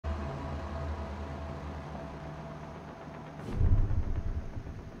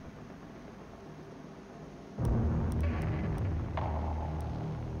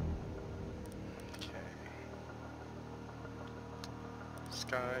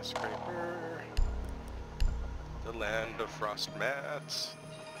Skyscraper. The land of frost mats.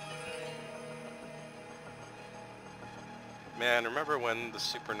 Man, remember when the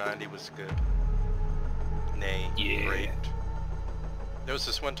Super 90 was good? Nay, yeah. Great. There was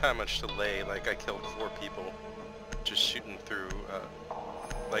this one time on Chalet, like I killed 4 people just shooting through,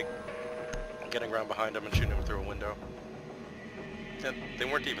 like getting around behind them and shooting them through a window. And they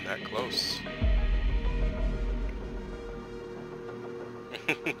weren't even that close.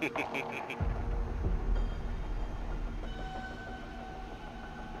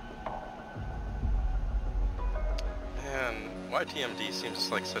 Man, YTMD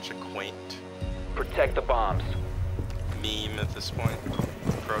seems like such a quaint Protect the bombs. meme at this point.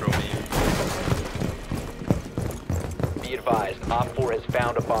 Proto-meme. Be advised, Op 4 has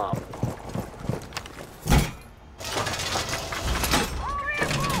found a bomb.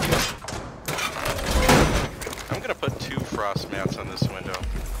 I'm gonna put 2 frost mats on this window.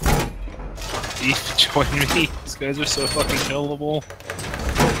 Thief, join me. These guys are so fucking killable.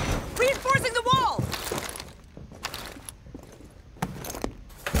 Reinforcing the wall!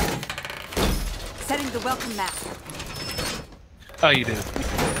 Setting the welcome map. Oh, you did.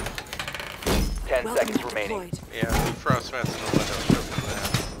 10 Welcome seconds map remaining. deployed. Yeah, 2 frost mats in the window. Show them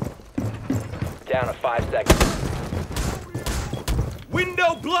that. Down to 5 seconds.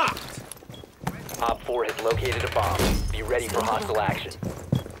 Window blocked! Op 4 has located a bomb. Be ready for hostile action.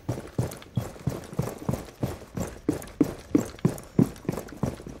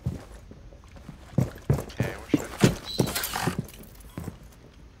 Okay, where should I put this?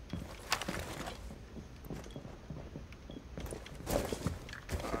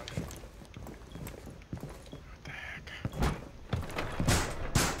 What the heck?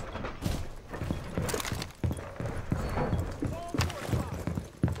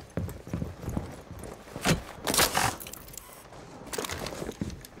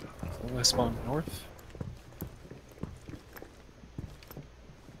 I spawn north.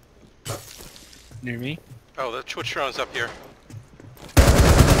 Near me. Oh, the Twitch drone's up here.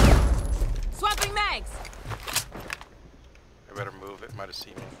 Swapping mags! I better move, it might have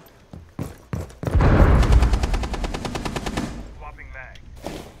seen me. Swapping mag.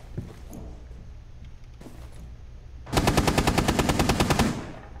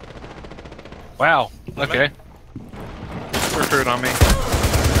 Wow. Limit. Okay. Recruit on me.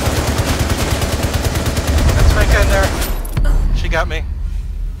 That's Finka in there. She got me.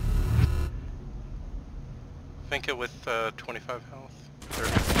 Finka with 25 health.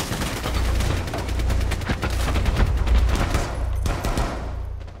 30.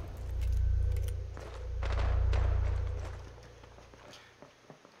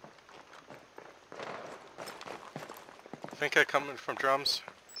 Finka coming from drums.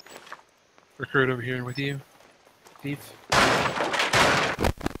 Recruit over here with you. Thief.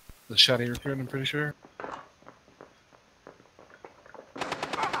 The shoddy recruit, I'm pretty sure.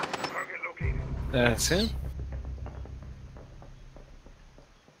 Target located. That's him.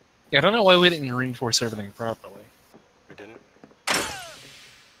 Yeah, I don't know why we didn't reinforce everything properly. We didn't.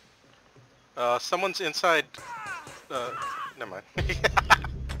 Someone's inside. Never mind.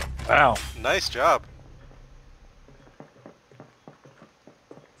 Wow. Nice job.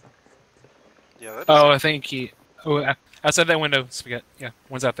 Yeah, that's... Oh, I think he... Oh, outside that window, Spaghetti. Yeah,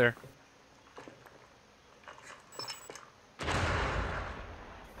 one's out there.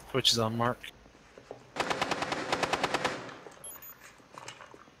 Twitch is on mark.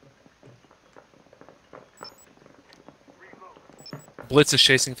 Blitz is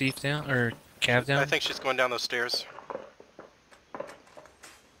chasing Thief down, or Cav down. I think she's going down those stairs.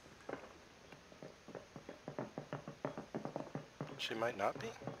 She might not be.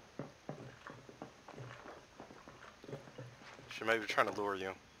 She might be trying to lure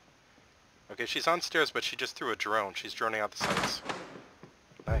you. Okay, she's on stairs, but she just threw a drone. She's droning out the sights.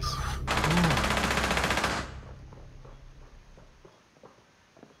 Nice.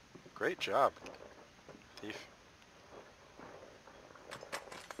 Great job, Thief.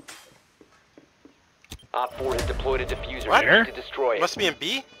 Op 4 has deployed a diffuser What? to destroy it. Must be in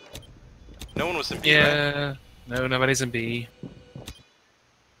B? No one was in B, right? Yeah. No, nobody's in B.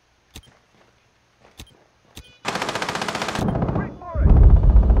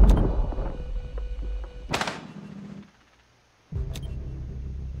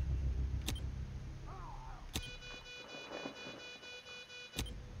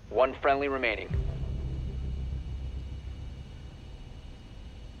 One friendly remaining.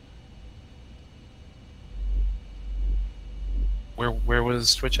 Where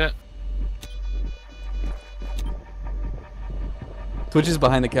was Twitch at? Twitch is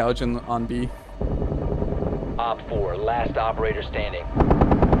behind the couch and on B. Op Op 4, last operator standing.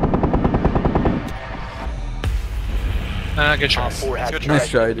 Good try. Op 4 has Good Nice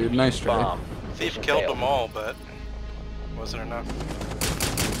detected try, dude. Nice try. bomb. Thief Mission killed failed. them all, but wasn't enough.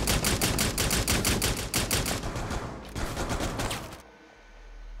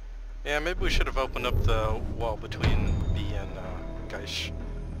 Yeah, maybe we should have opened up the wall between B and Geish.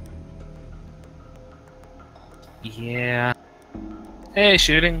 Yeah. Hey,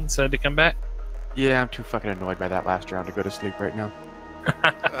 shooting. Decided to come back. Yeah, I'm too fucking annoyed by that last round to go to sleep right now.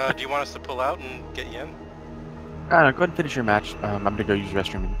 Do you want us to pull out and get you in? I don't know, go ahead and finish your match. I'm gonna go use the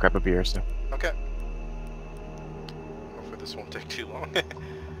restroom and grab a beer, so. Okay. Hopefully this won't take too long.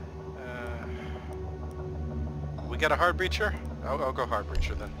 We got a hard breacher? I'll go hard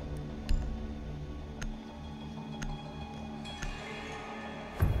breacher then.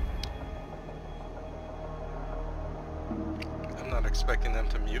 I'm not expecting them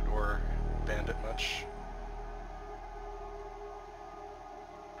to mute or bandit much.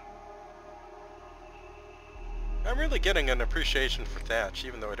 I'm really getting an appreciation for Thatch,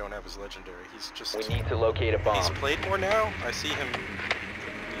 even though I don't have his legendary. He's just... We need to locate a He's bomb. played more now. I see him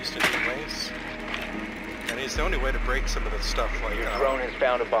used in new ways. And he's the only way to break some of the stuff like... Your drone has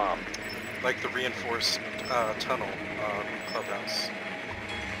found a bomb. like the reinforced tunnel clubhouse.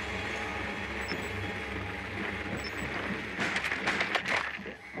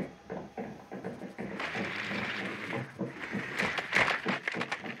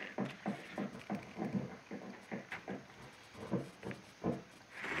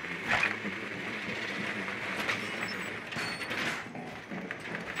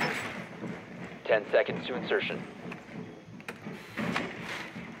 Ten seconds to insertion.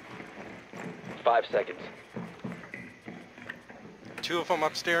 5 seconds. Two of them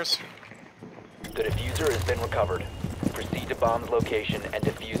upstairs. The diffuser has been recovered. Proceed to bomb's location and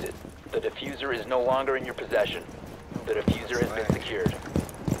defuse it. The diffuser is no longer in your possession. The diffuser has been secured.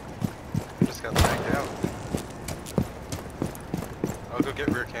 I just got lagged out. I'll go get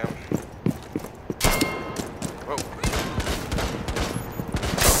rear cam. Whoa.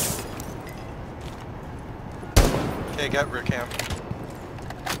 Okay, got rear cam.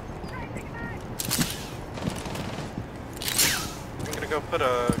 I'm gonna go put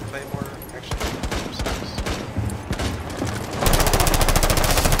a claymore actually upstairs.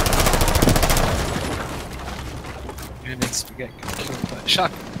 Units to get killed by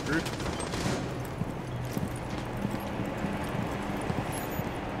shotgun. Rude.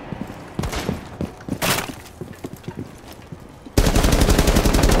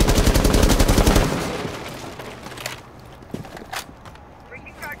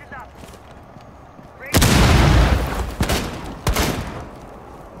 Breaking charges up.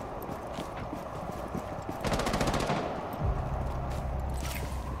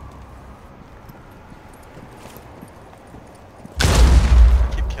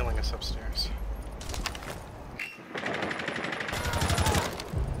 Keep killing us upstairs.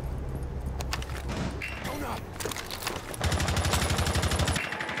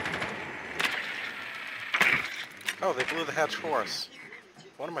 Oh, they blew the hatch for us.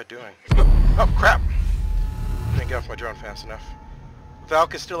 What am I doing? Oh, crap! Didn't get off my drone fast enough.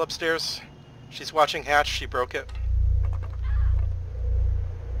 Valk is still upstairs. She's watching hatch. She broke it.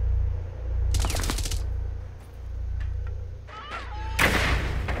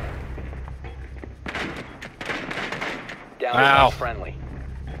 Down Wow. to one friendly.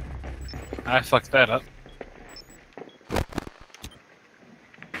 I fucked that up.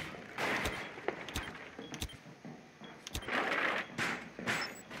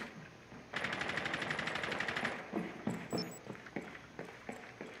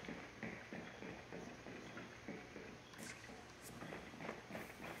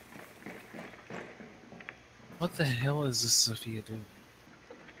 What the hell is this Sophia doing?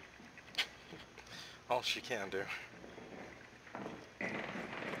 All she can do.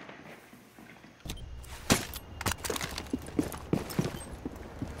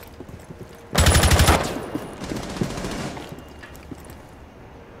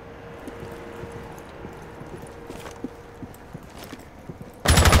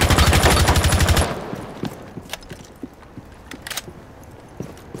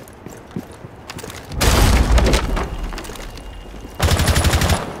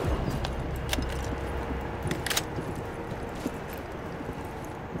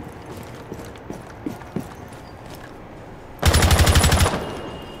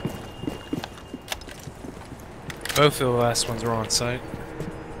 Both of the last ones are on site.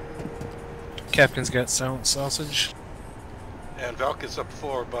 Captain's got silent sausage. And Valk is up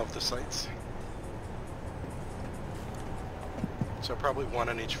 4 above the sites. So probably one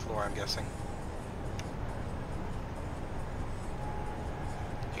on each floor, I'm guessing.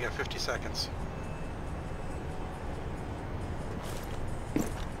 You got 50 seconds.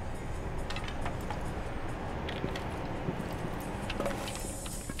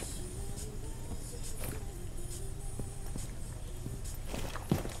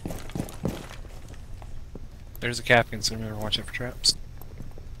 There's a Capcan, so remember watch out for traps.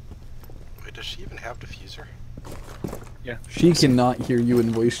 Wait, does she even have diffuser? Yeah. She cannot hear you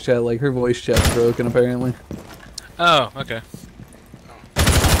in voice chat. Like, her voice chat's broken, apparently. Oh, okay.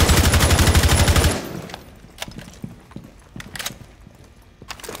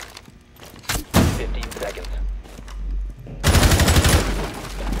 15 seconds.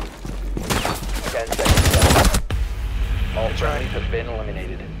 10 seconds left. All friendlies have been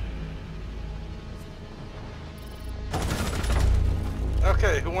eliminated.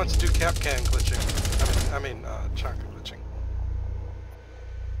 Okay, who wants to do Capcan glitching? I mean, Chaka glitching.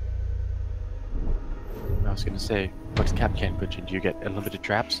 I was gonna say, what's Capcan glitching? Do you get unlimited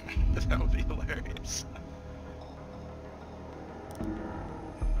traps? That would be hilarious.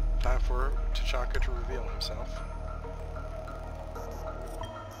 Time for T'Chaka to reveal himself.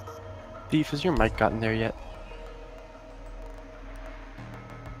 Thief, has your mic gotten there yet?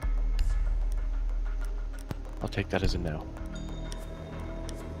 I'll take that as a no.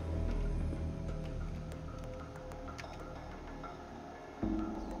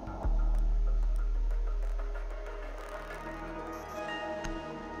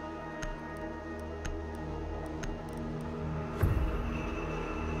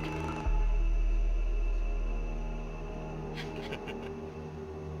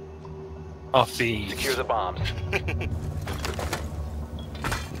 Off the. Secure the bombs.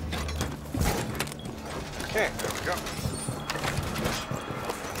 Okay, there we go.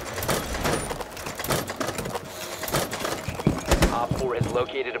 Op 4 has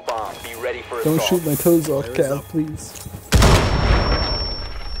located a bomb. Be ready for Don't assault. shoot my toes off, Cav, please.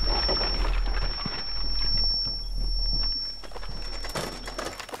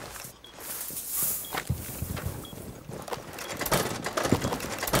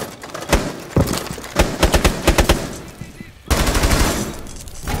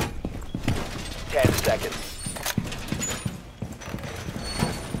 10 seconds.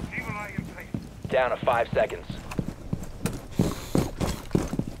 Evil eye in place. Down to 5 seconds.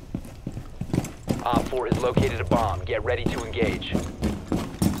 Op 4 has located a bomb. Get ready to engage.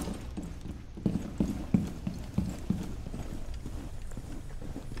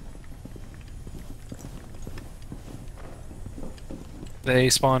 They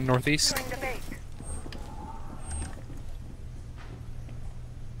spawn northeast.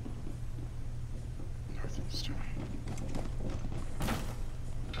 Northeast.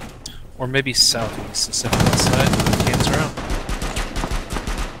 Or maybe southeast instead of west side. Cans around.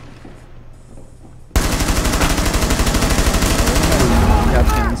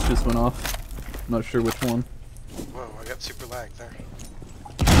 Captains just went off. I'm not sure which one. Whoa, I got super lag there.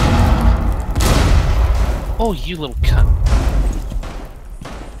 Oh, you little cunt.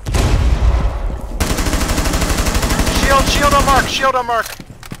 Shield on mark! Shield on mark!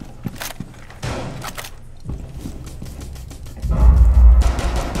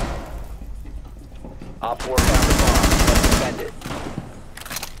 Op 4 found the bomb. Let's defend it.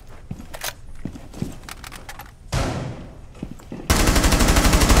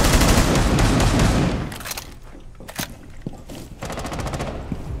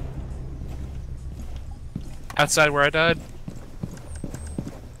 Outside where I died.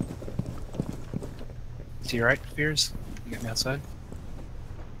 To your right, Fears. You get me outside.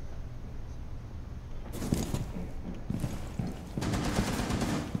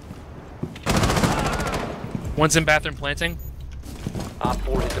 One's in bathroom planting. Op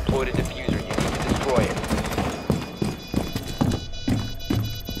 4 has deployed a diffuser. You need to destroy it.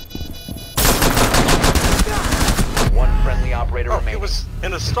 One friendly operator Oh, remaining. it was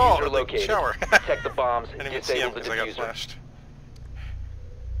in a stall Diffuser in the located. shower. Protect the bombs Didn't and even see him disable the because I got diffuser. flashed.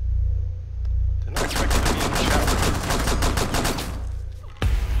 Didn't expect him to be in the shower.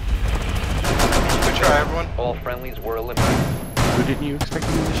 Good try, everyone. All friendlies were eliminated. Who didn't you expect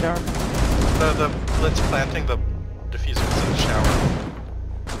to be in the shower? The blitz planting, the diffuser was in the shower.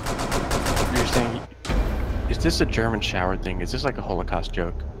 You're saying, is this a German shower thing? Is this like a Holocaust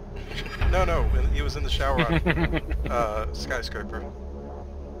joke? No, he was in the shower on Skyscraper.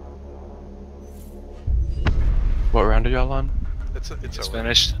 What round are y'all on? It's It's over.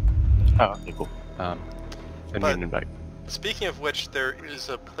 finished. Oh, okay, cool. Send me But- an invite. Speaking of which, there is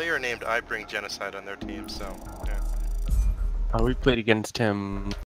a player named I Bring Genocide on their team, so yeah. We played against him